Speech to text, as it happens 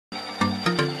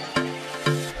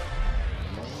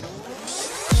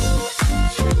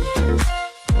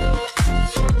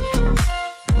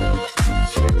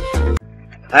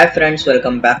Hi friends,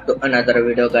 welcome back to another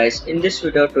video guys. In this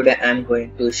video today I am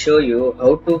going to show you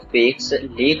how to fix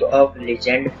League of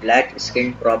Legends black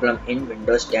screen problem in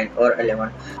Windows 10 or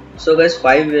 11. So guys,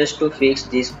 5 ways to fix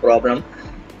this problem.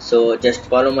 So just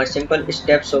follow my simple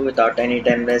steps. So without any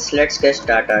time waste, let's get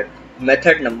started.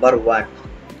 Method number 1.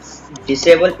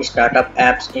 Disable startup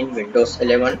apps in Windows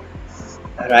 11.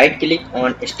 Right click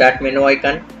on start menu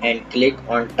icon and click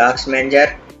on task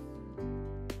manager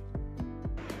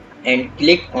and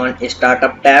click on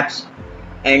startup tabs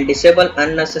and disable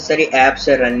unnecessary apps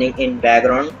running in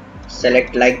background.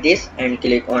 Select like this and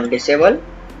click on disable.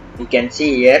 You can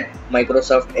see here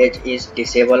Microsoft Edge is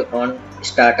disabled on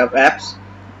startup apps,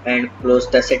 and close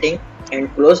the setting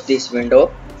and close this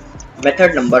window.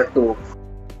 Method number 2.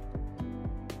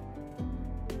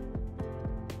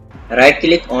 Right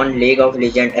click on League of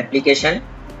Legends application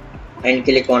and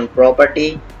click on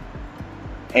property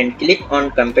and click on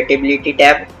compatibility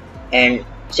tab and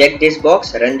check this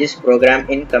box, run this program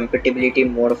in compatibility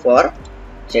mode for.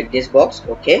 Check this box,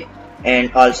 okay,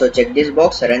 and also check this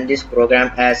box, run this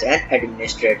program as an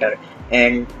administrator.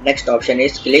 And next option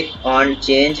is click on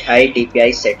change high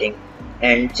DPI setting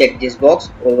and check this box,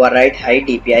 override high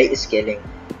DPI scaling,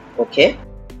 okay,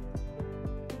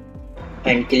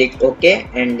 and click ok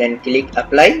and then click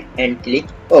apply and click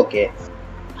ok.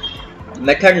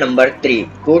 Method number 3.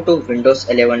 Go to Windows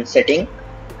 11 setting,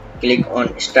 click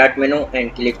on start menu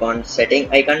and click on setting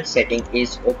icon. Setting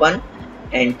is open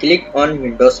and click on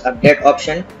Windows update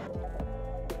option.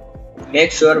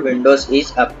 Make sure Windows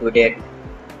is up to date.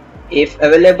 If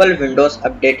available Windows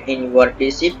update in your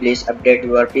PC, please update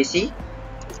your PC.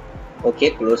 Okay,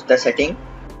 close the setting.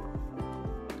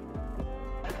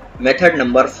 Method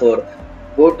number 4.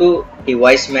 Go to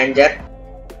device manager.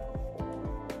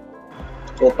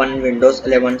 Open Windows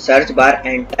 11 search bar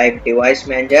and type device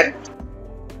manager.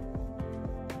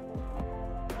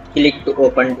 Click to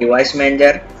open device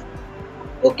manager.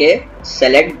 Okay,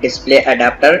 select display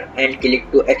adapter and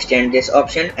click to extend this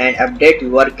option and update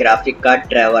your graphic card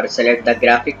driver. Select the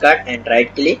graphic card and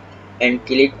right click and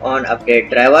click on update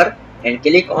driver and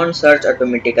click on search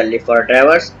automatically for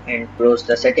drivers and close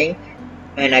the setting.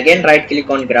 And again right click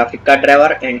on graphic card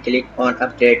driver and click on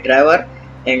update driver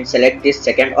and select this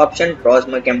second option, browse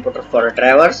my computer for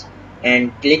drivers,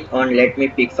 and click on let me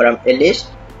pick from a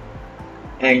list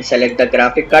and select the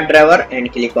graphic card driver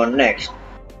and click on next.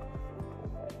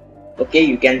 Okay,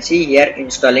 you can see here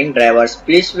installing drivers.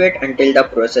 Please wait until the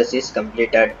process is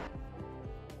completed.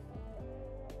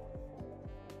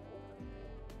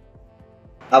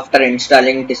 After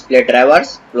installing display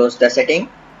drivers, close the setting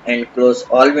and close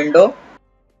all window.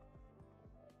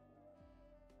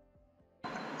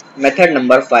 Method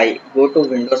number 5. Go to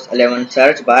Windows 11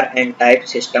 search bar and type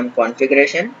system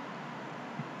configuration.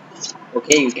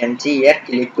 Okay, you can see here,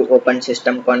 click to open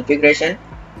system configuration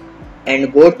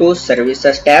and go to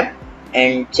services tab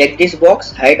and check this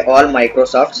box, hide all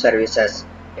Microsoft services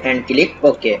and click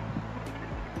OK.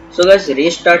 So guys,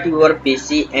 restart your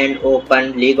PC and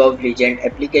open League of Legends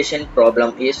application.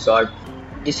 Problem is solved.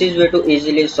 This is way to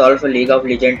easily solve a League of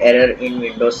Legends error in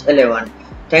Windows 11.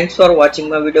 Thanks for watching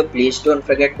my video. Please don't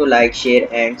forget to like, share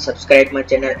and subscribe my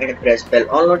channel and press bell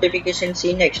on notification.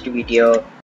 See you next video.